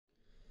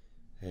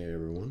Hey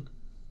everyone,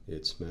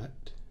 it's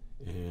Matt,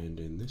 and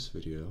in this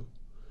video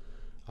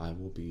I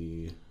will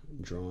be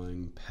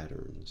drawing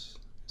patterns.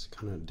 It's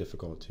kind of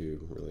difficult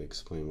to really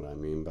explain what I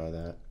mean by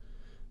that,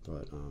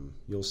 but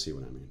you'll see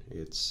what I mean.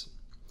 It's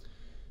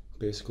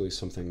basically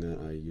something that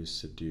I used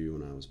to do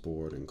when I was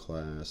bored in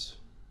class,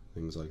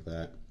 things like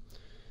that,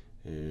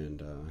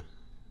 and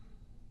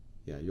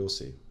yeah, you'll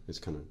see. It's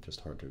kind of just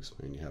hard to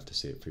explain. You have to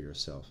see it for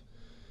yourself.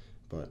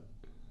 But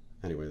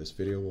anyway, this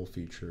video will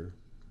feature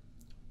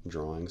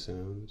drawing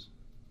sounds,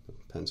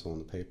 pencil on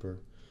the paper,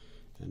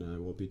 and I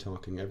will be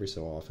talking every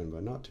so often,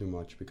 but not too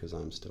much because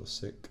I'm still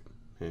sick,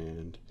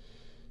 and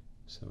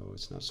so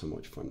it's not so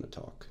much fun to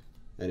talk.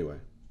 Anyway,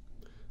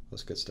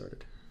 let's get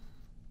started.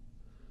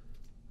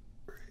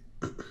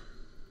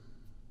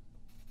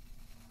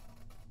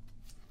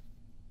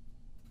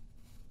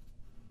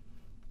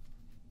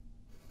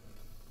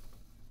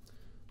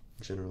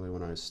 Generally,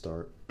 when I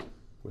start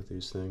with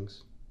these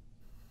things,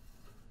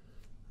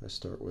 I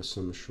start with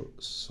some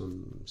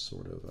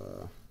sort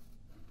of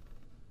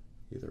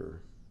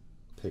either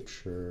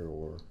picture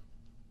or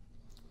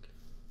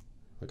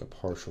like a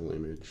partial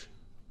image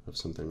of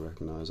something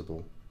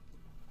recognizable,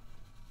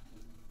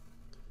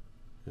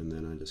 and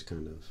then I just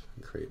kind of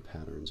create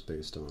patterns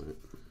based on it.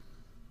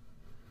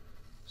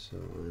 So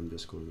I'm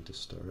just going to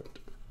start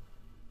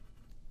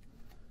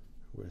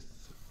with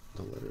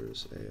the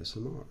letters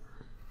ASMR,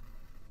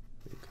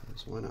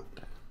 because why not?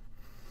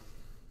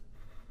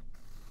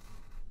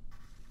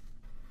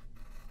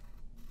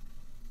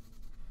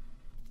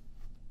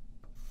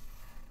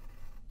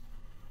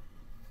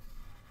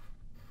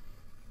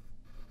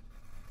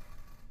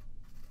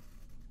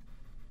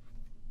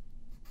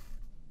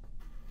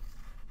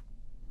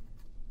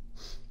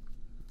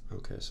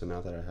 Okay, so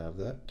now that I have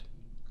that,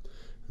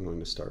 I'm going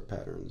to start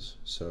patterns.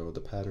 So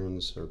the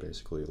patterns are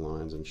basically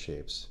lines and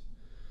shapes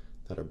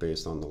that are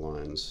based on the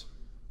lines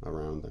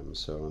around them.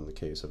 So in the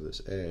case of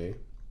this A,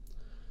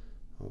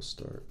 I'll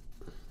start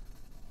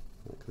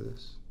like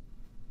this.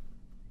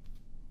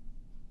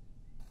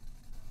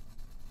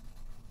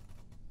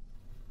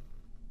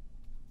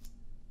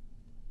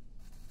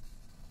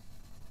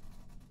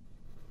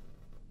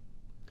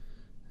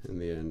 In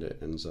the end, it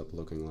ends up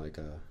looking like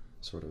a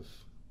sort of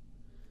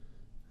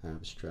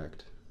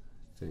abstract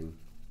thing.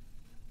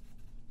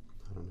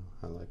 I don't know,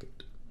 I like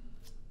it.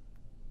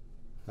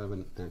 I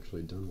haven't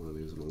actually done one of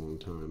these in a long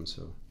time,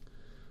 so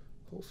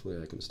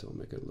hopefully I can still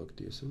make it look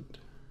decent.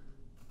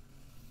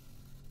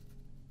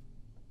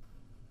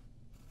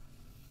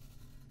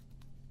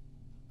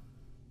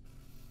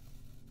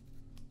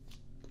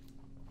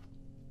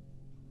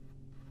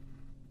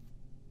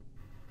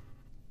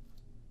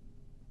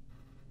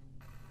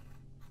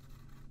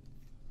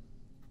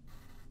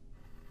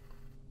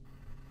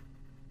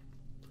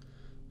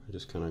 I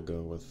just kind of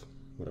go with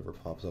whatever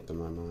pops up in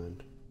my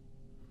mind.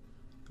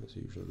 That's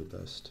usually the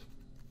best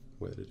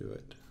way to do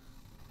it.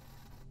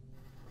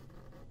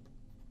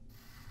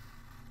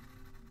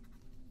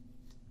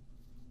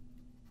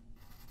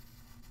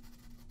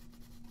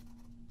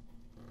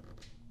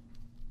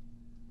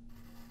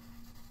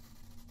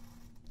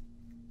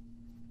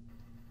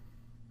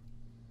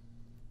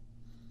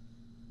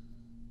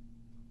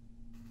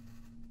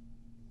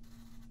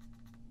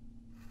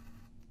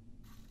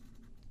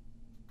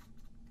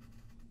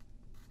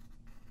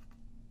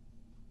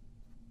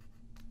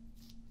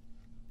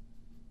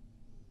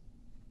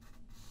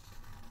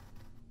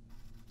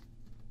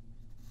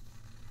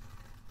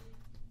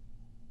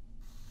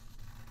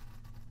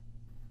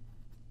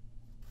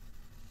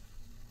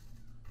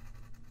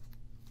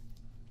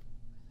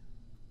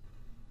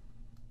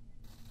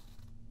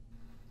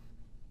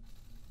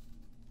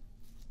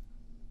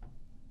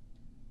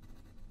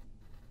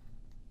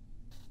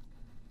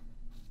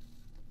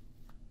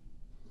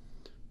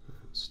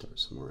 Start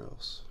somewhere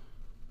else.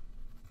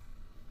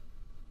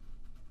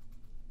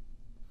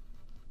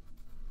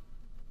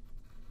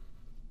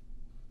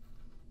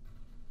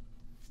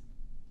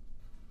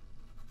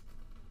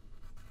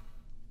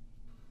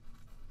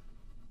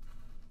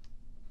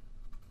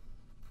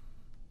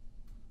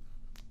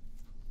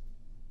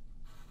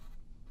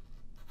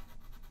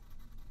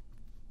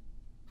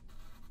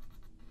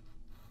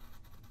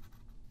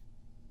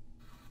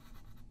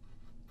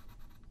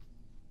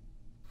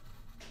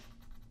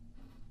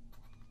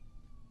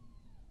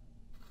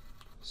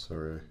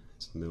 Sorry,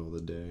 it's the middle of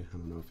the day. I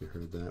don't know if you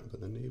heard that,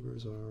 but the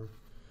neighbors are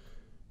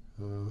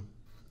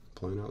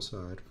playing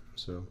outside,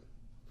 so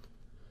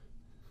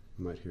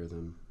you might hear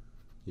them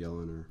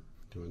yelling or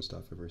doing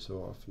stuff every so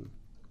often.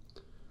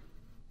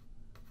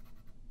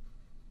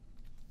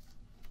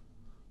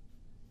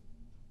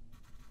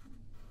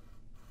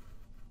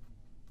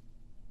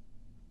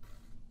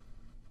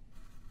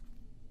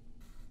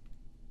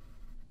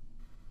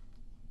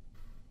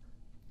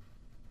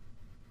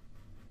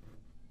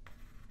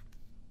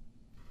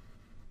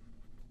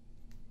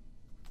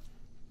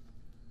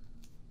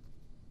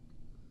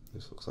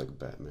 This looks like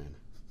Batman.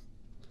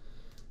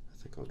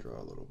 I think I'll draw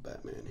a little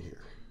Batman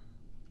here.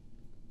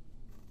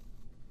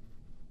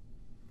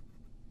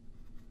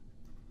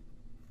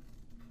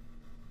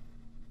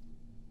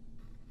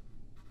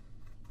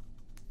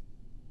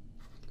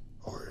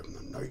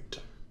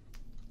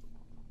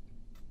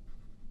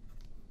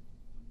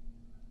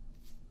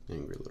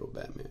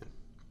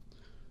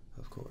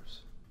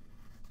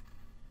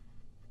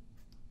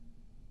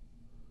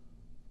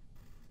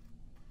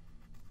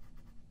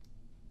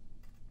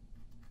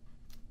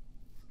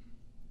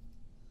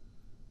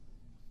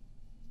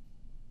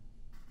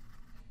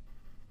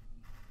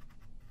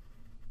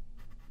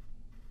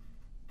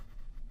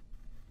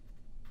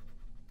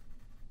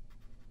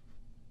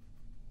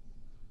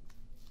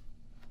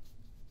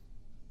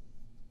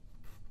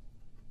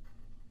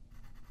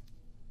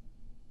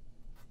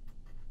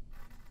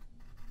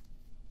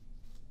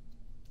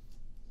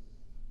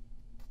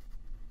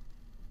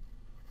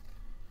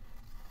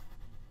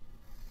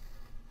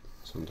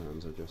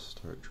 sometimes I just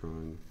start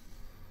drawing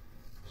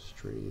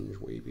strange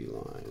wavy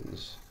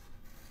lines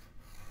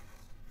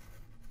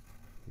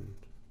and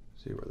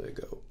see where they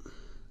go.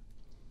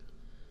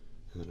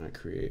 And then I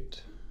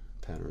create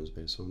patterns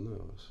based on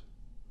those.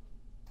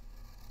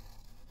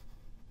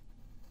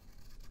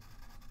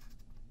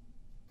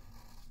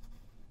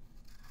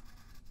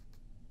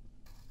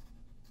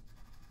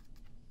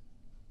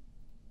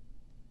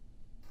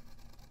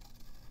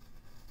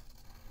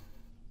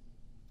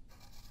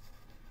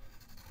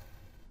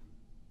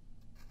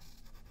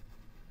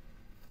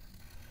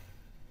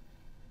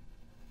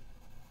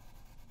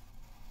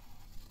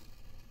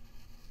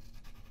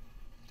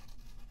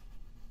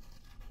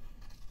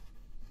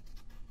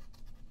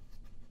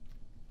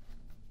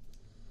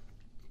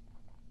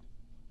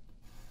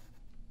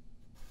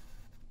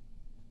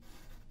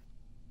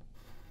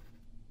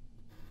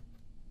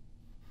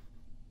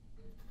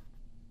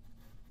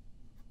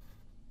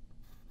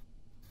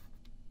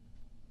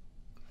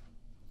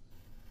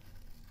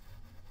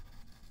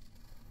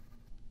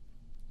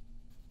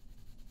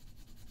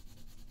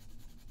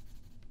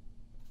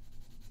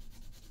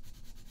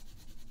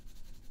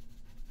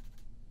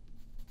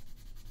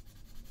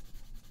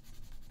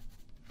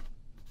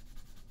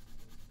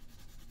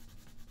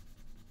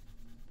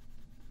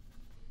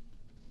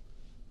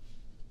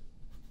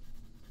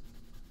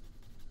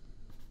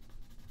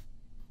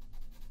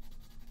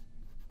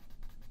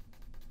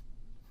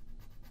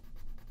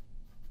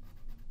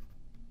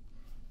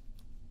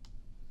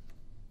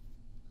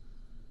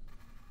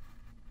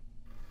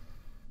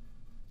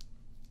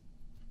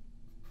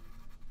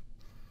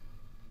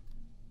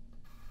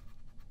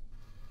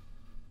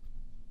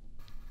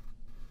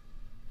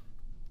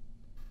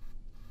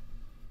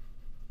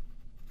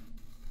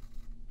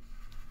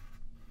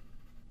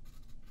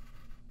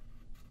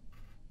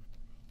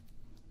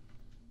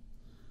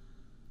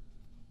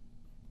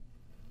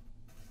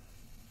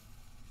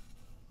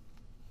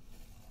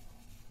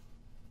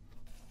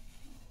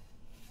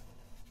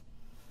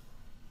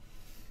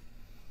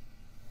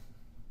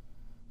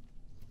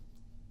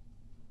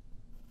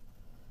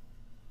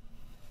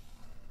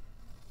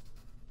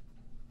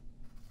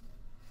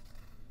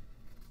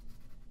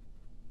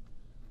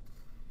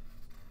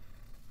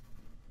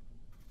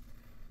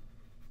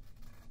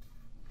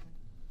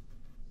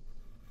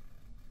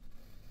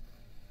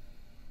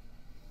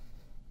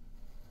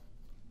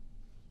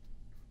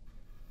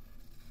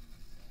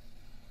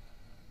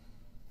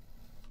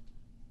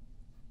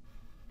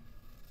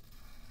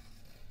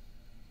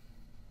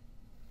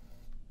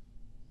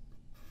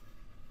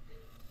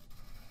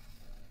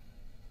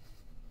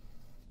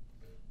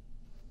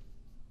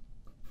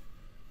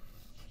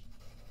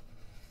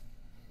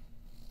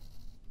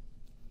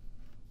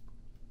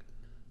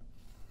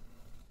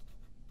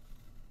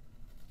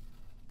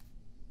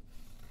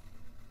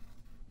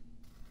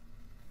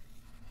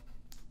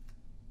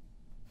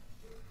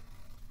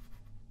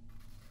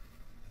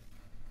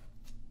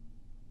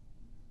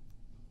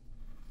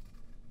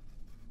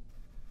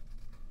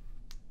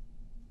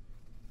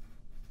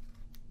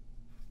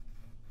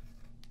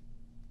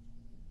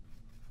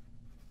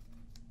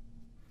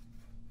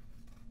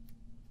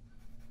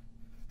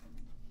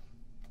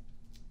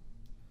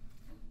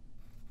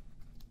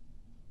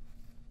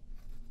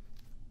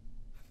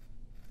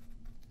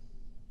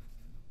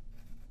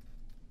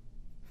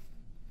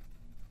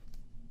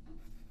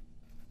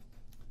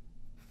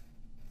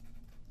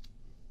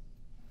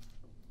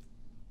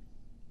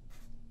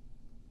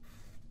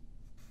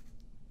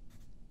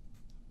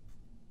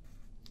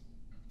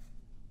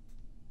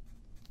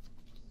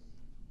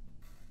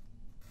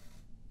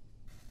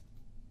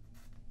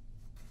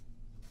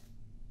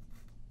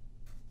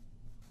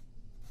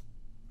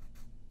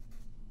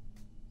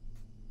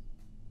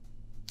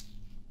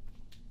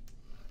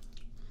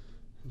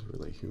 It's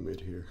really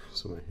humid here,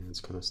 so my hand's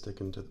kind of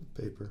sticking to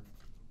the paper.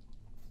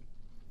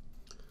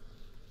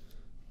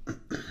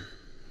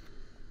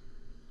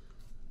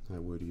 I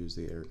would use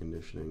the air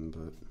conditioning,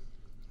 but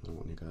I don't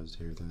want you guys to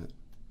hear that.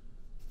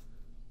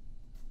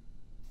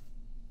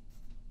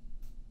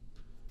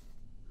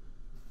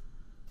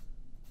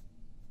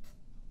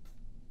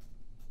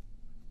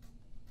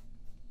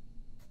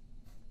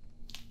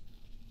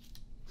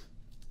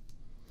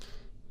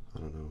 I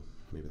don't know,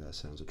 maybe that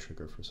sounds a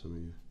trigger for some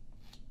of you.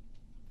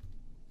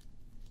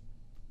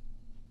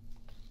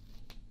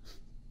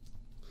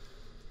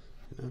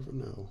 You never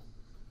know.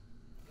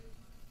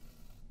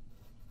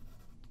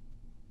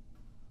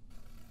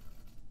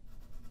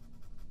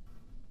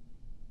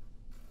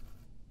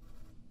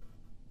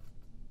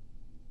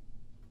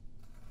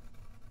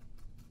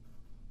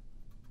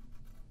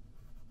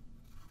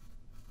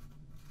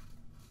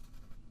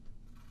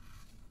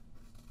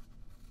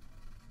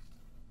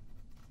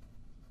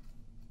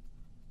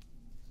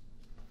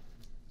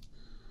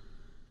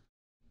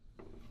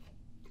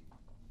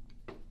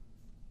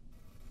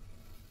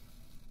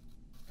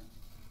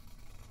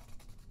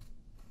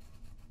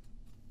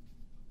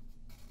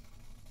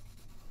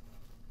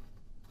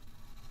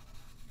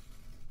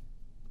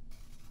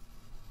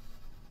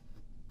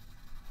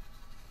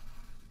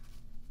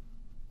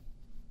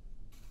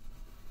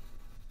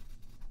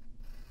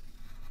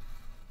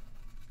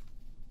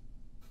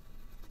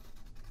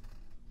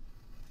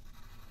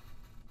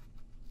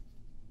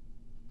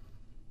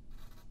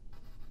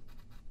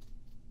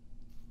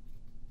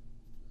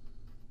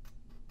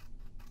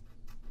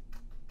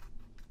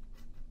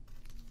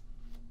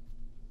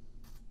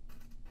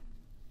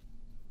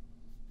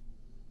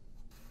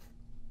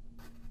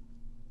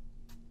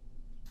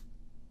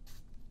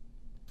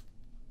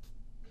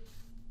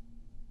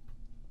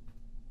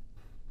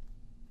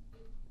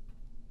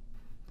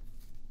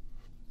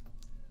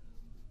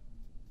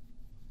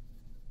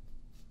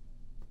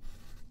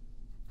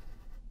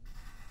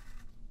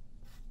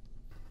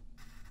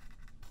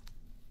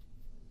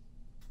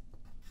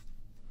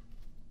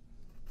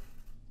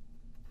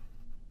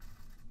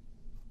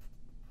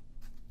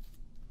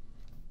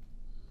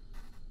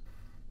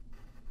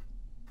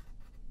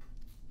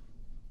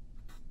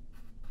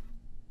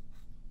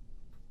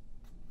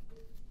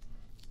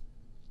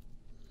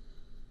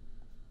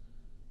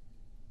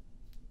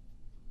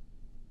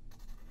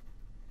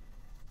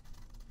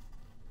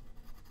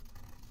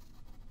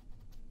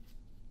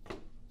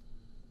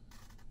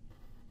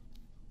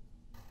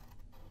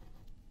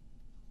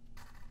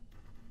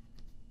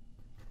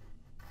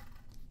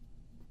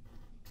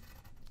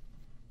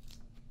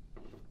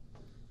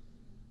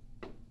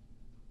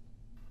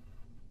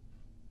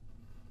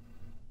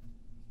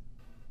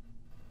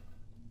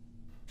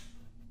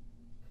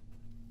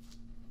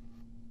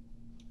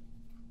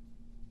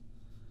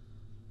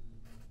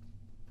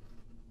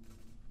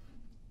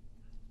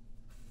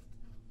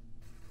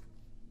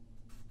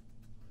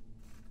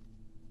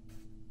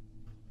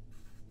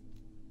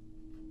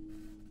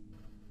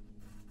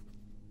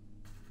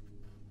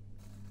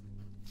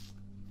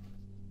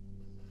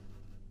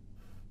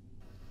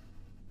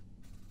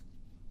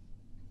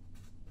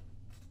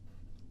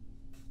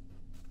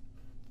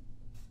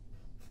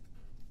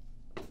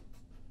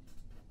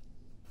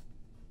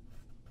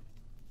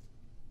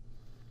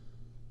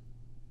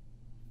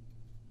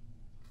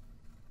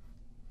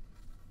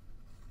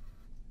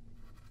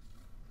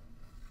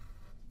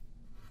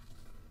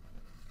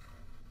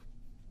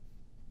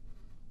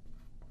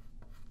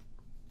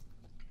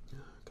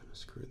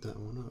 screwed that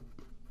one up.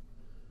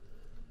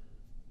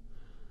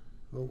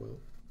 Oh well.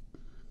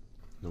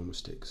 No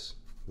mistakes.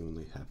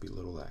 Only happy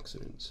little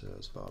accidents,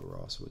 as Bob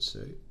Ross would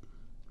say.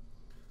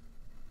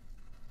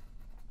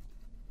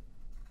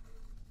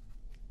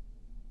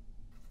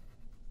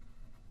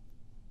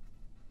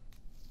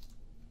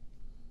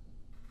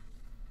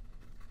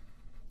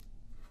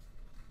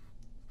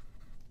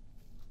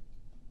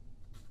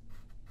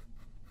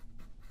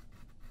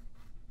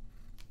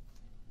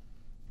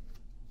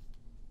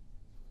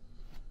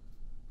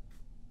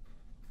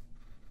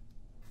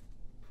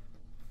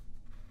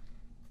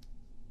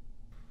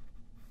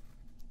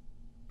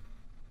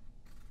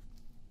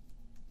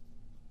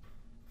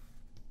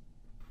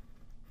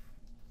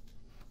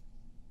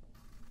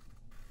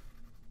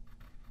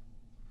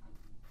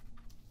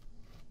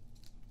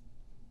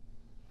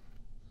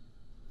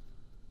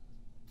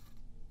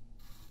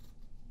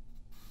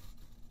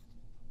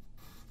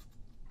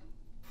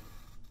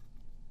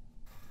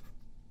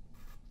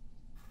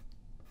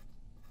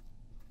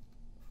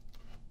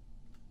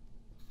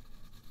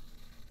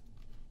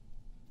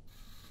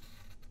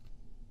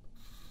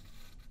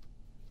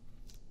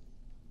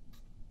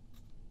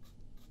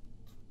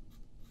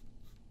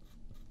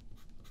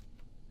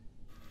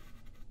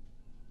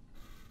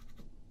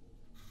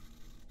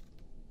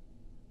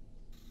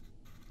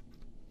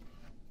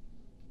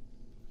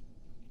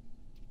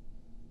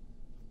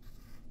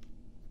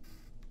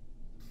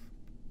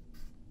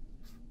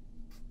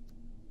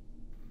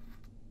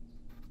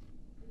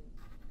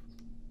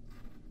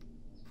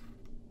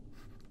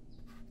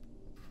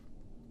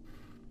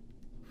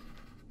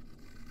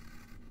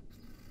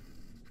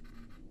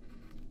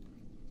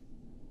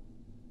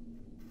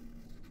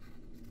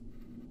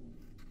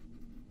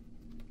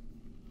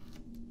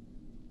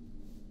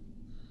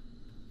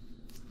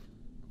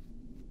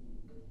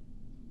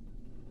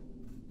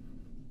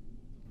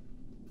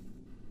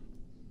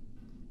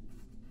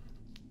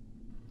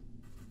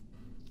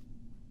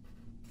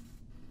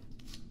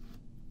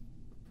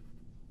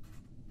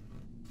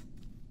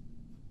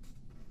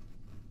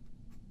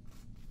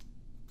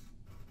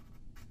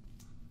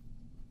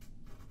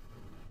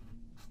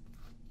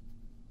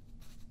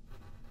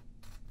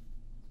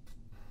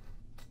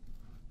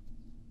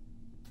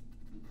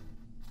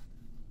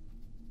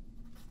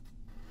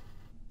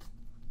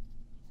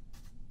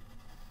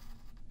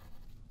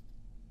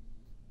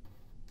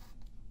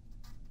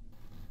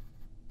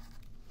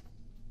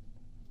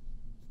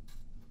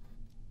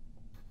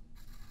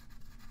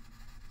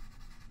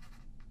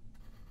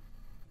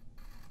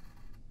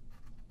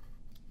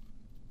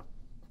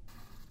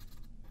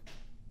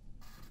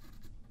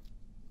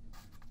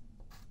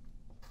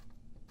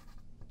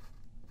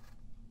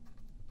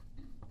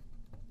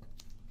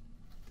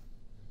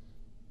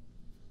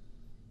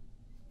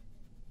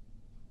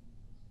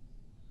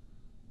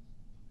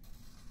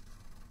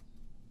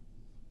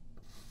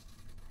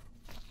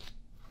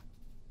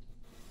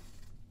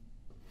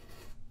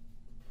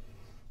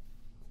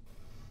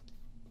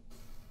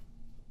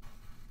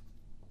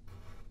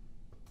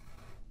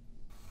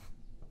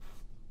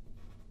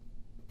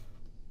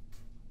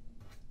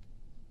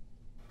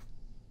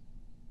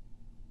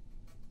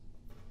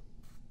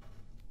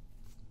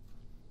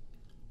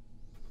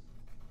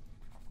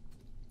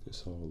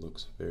 This all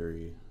looks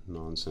very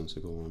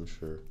nonsensical, I'm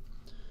sure,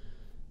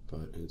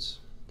 but it's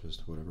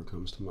just whatever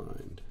comes to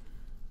mind.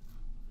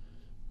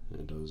 And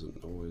it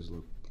doesn't always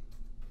look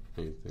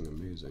anything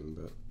amazing,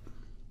 but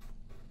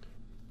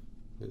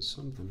it's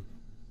something.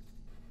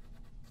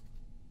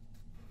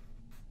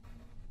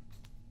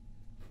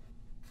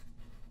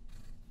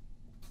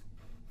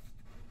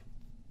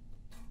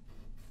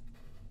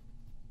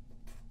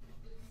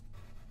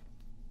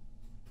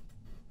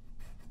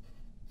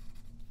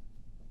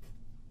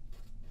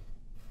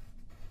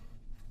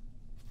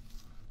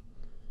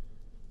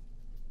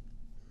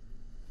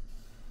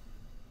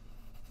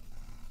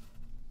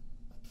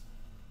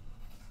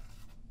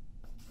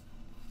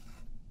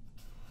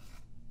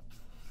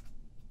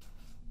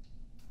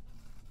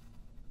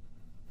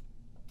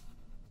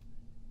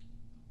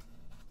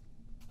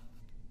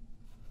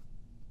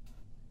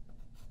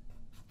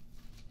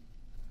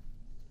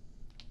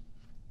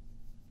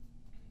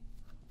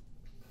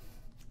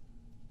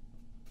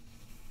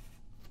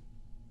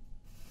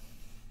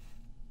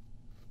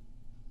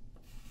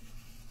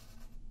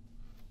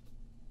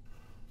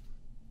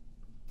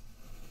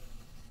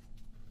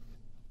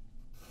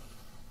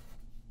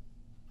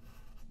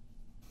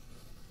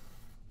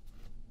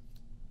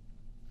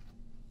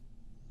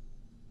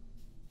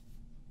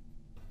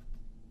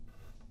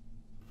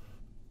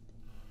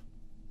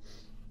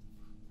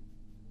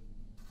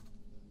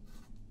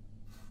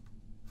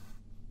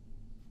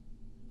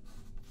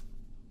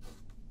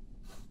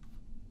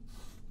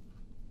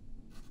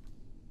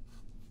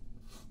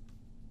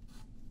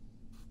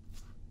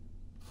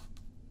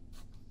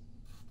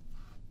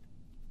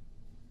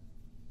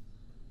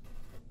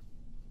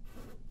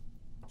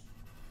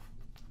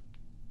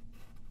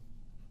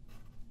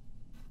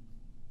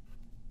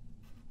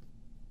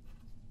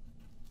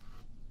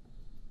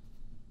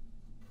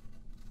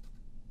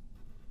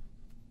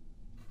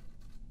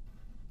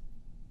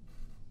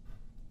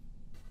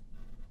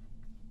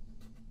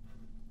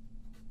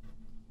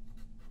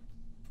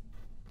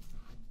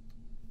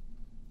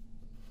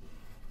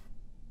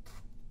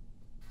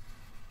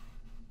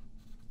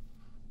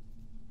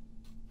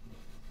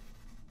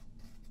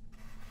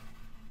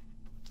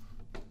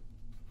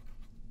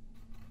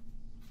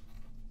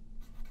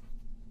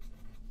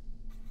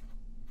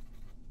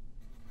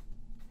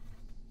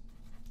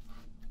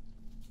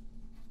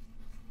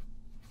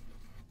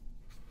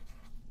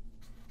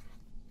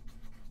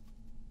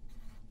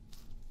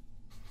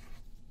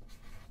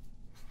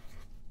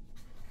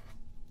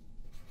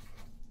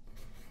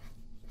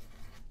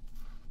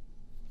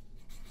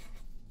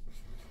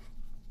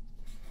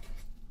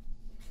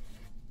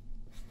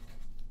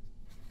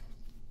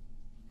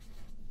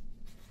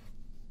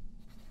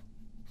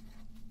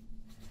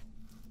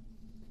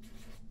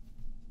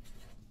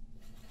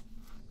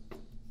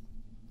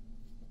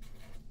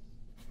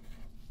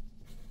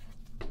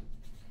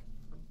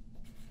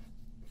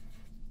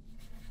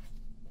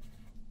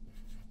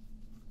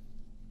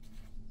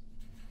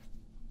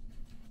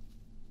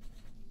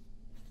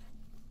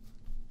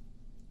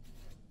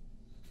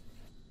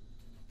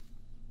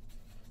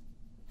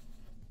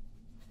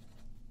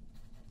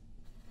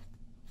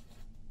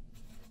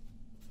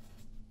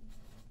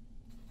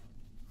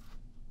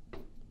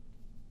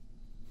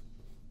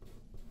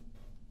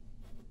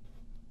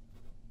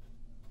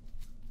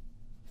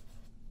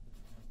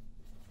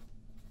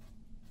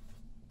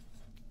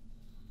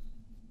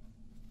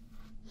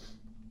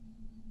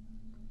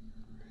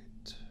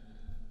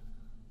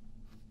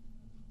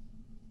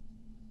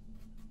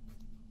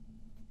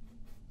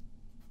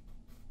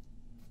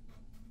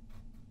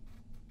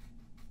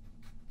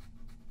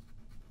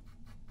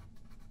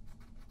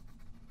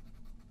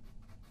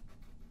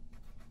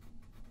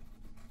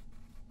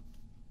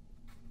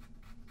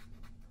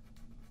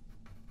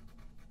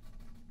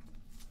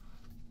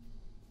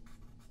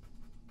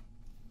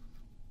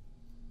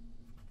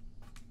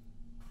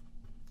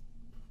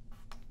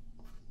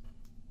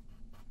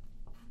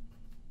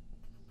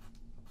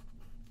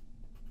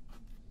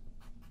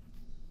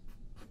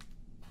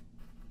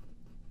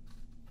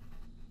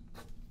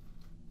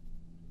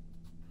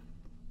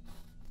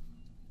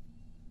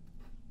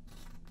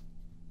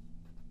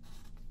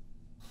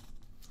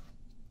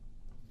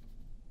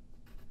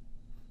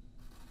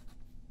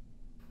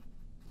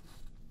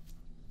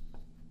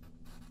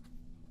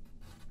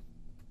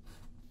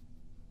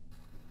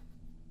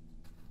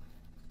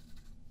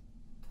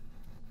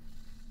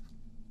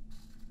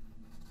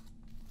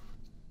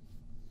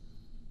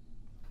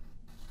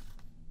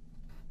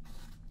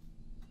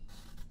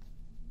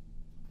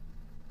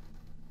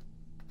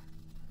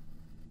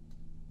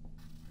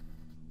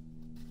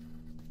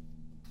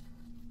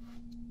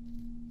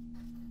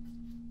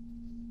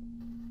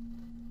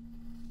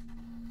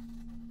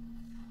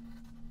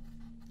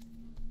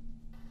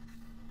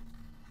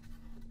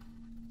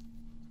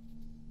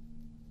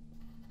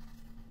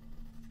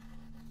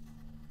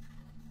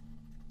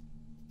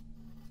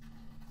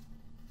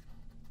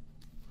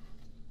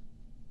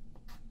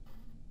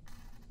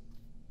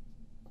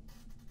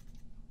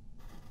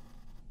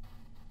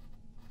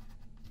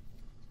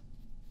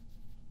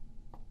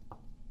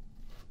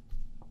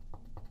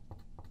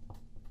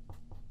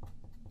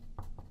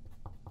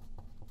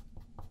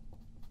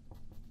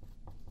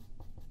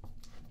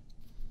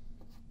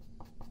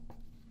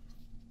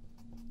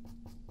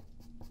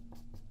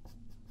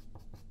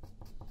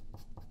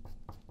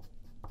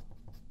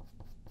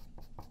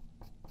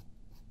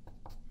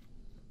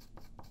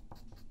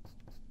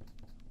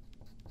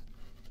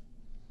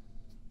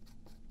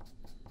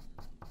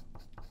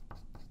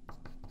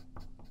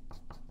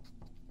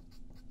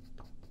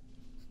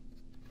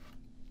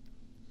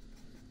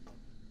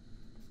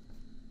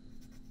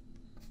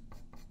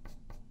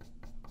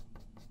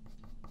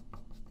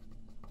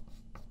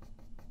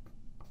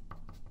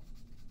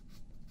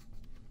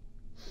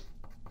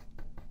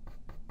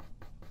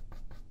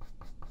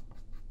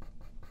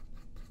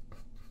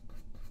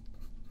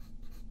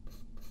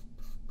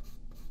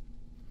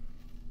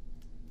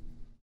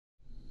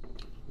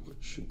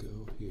 should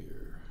go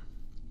here?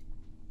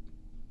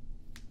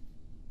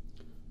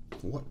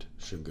 What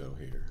should go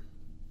here?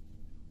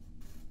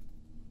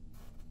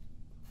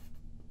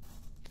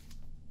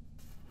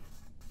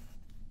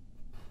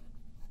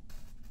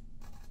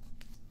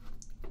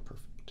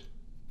 Perfect.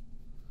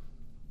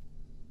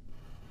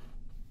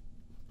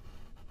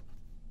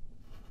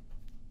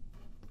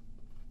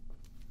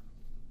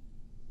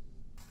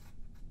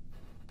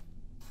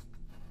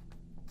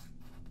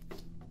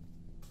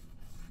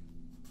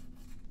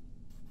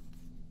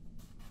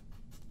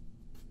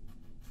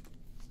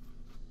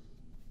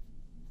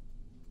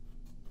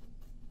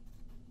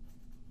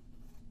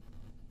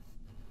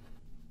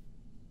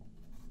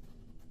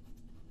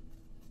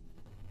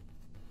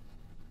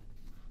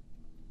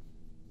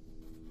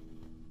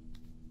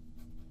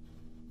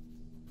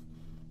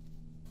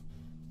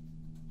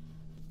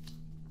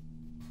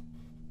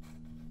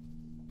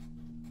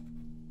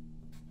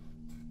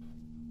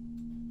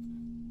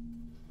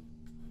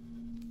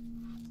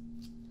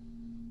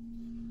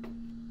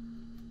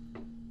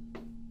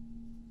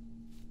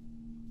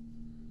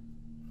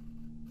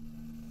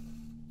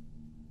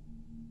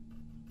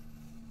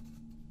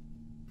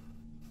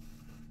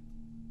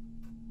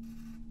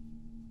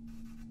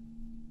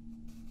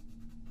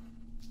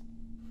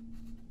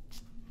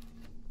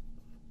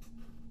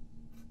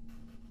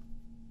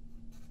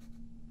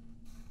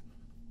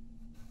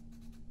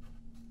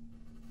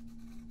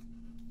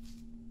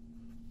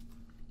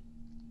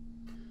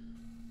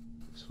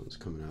 This one's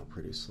coming out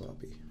pretty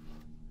sloppy,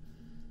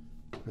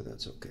 but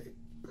that's okay.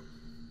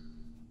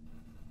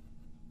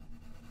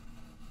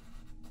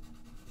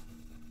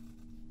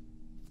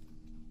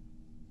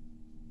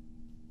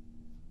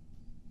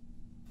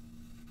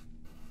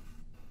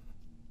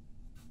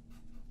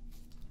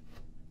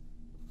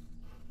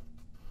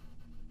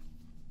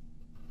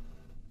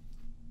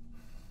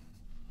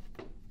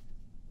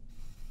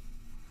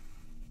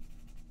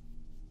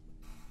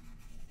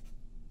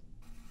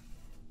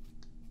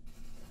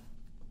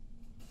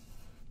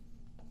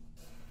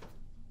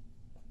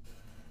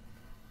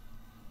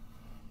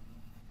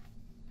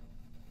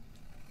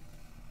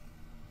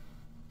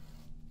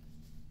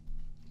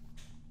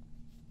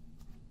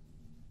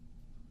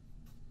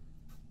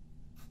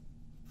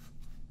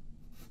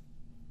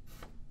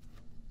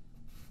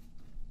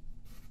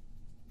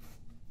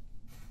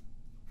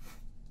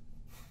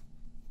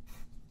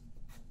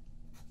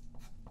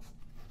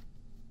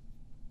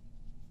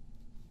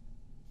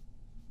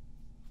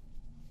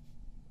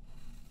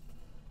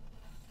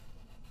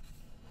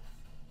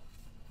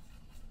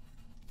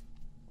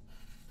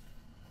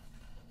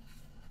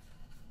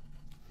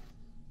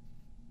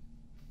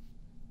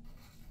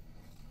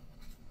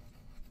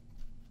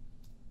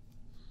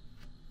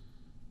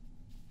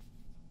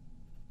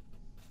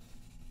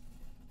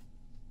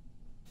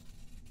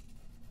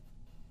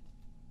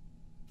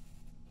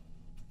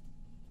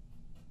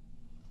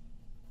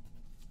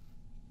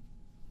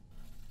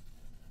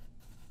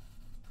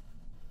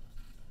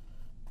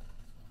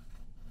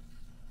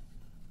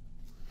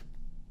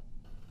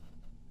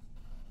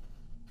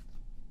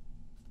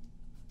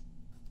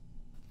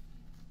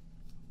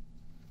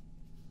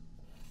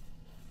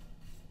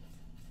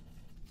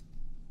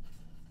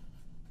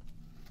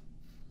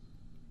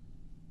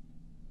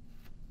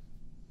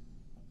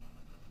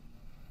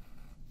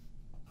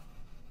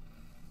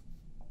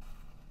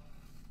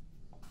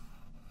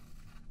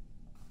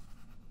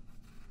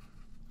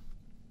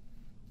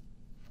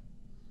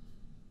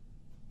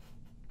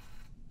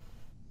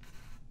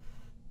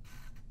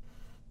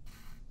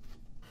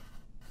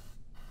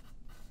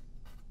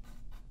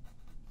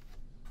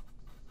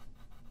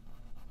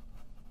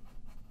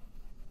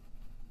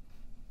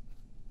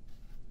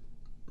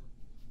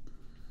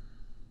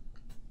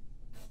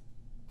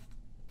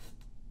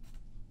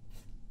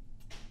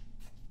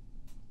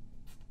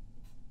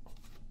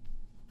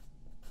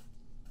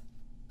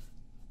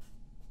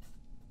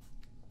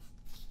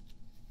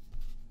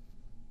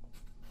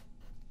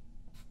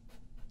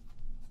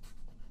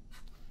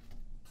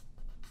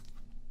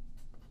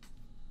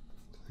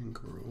 I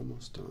think we're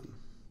almost done.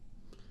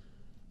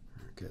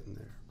 We're getting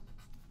there.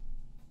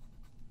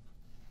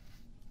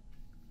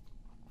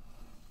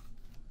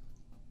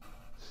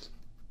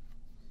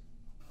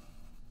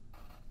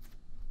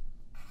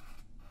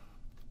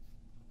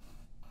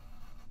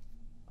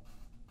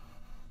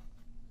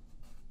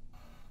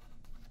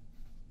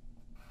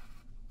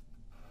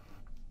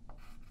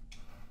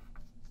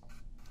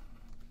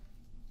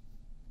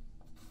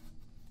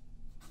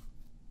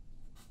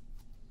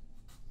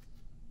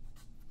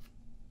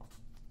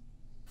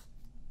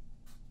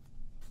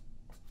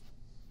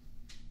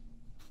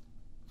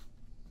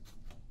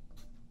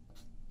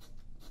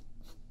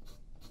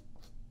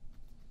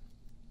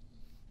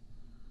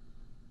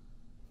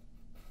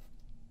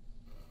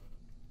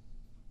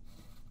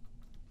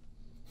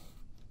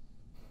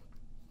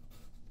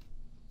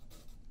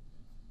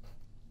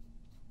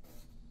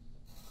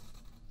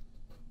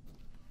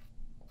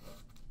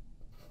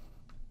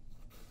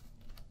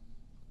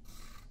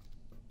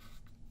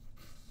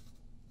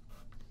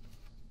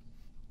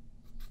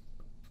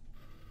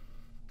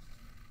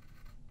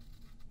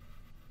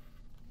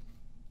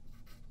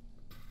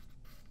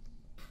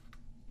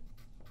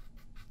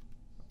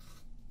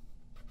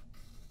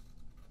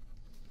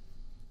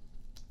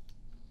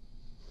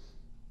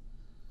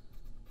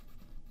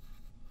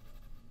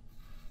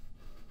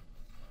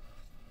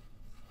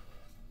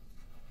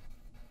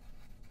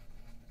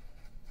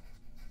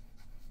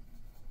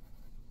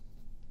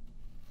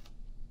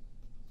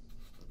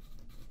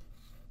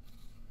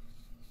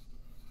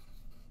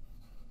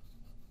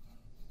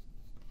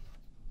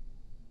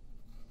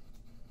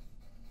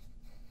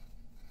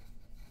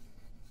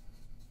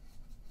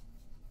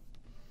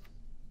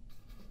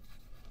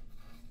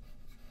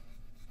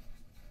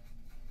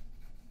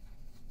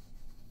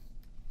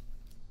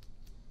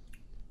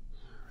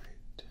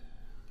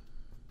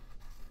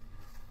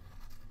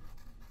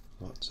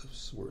 Lots of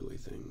swirly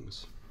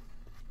things.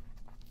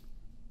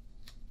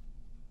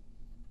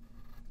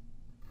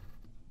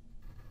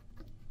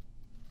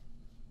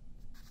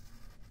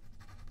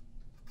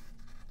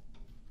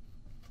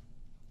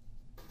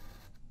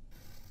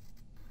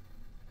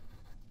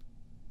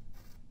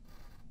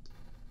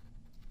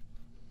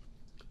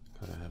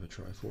 Gotta have a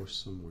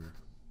Triforce somewhere.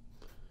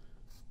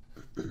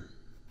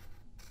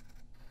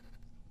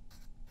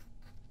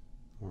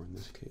 Or in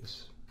this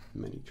case,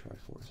 many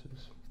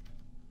Triforces.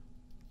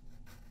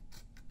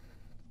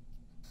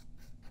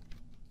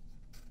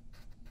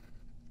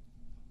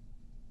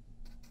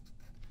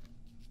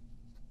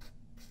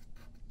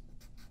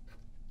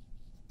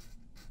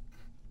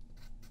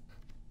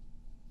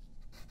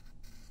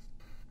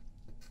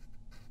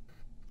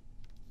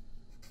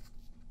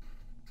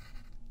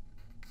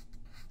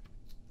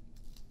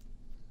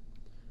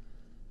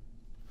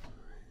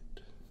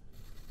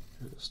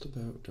 Just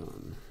about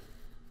done.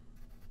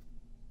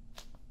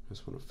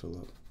 Just want to fill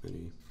up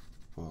any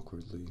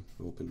awkwardly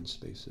open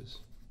spaces.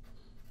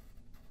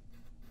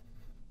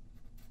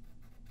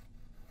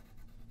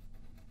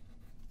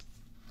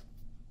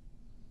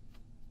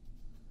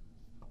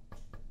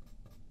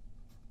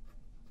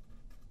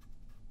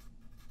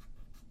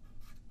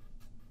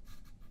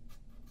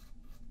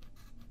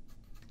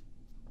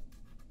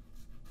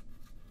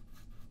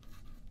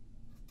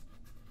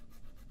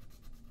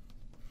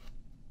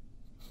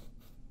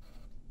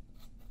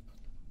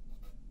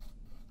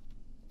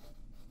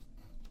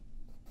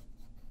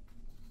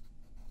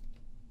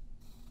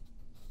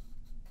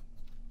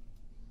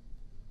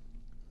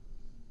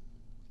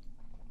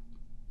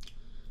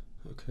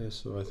 Okay,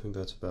 so I think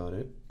that's about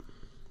it.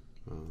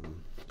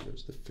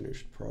 There's the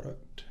finished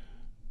product.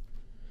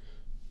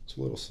 It's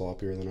a little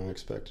sloppier than I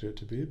expected it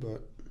to be,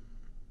 but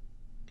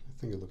I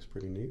think it looks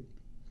pretty neat.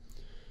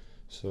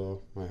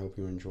 So I hope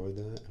you enjoyed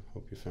that. I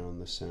hope you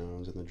found the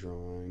sounds and the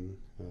drawing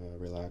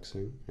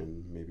relaxing,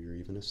 and maybe you're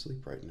even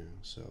asleep right now.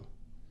 So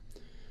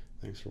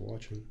thanks for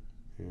watching,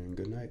 and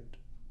good night.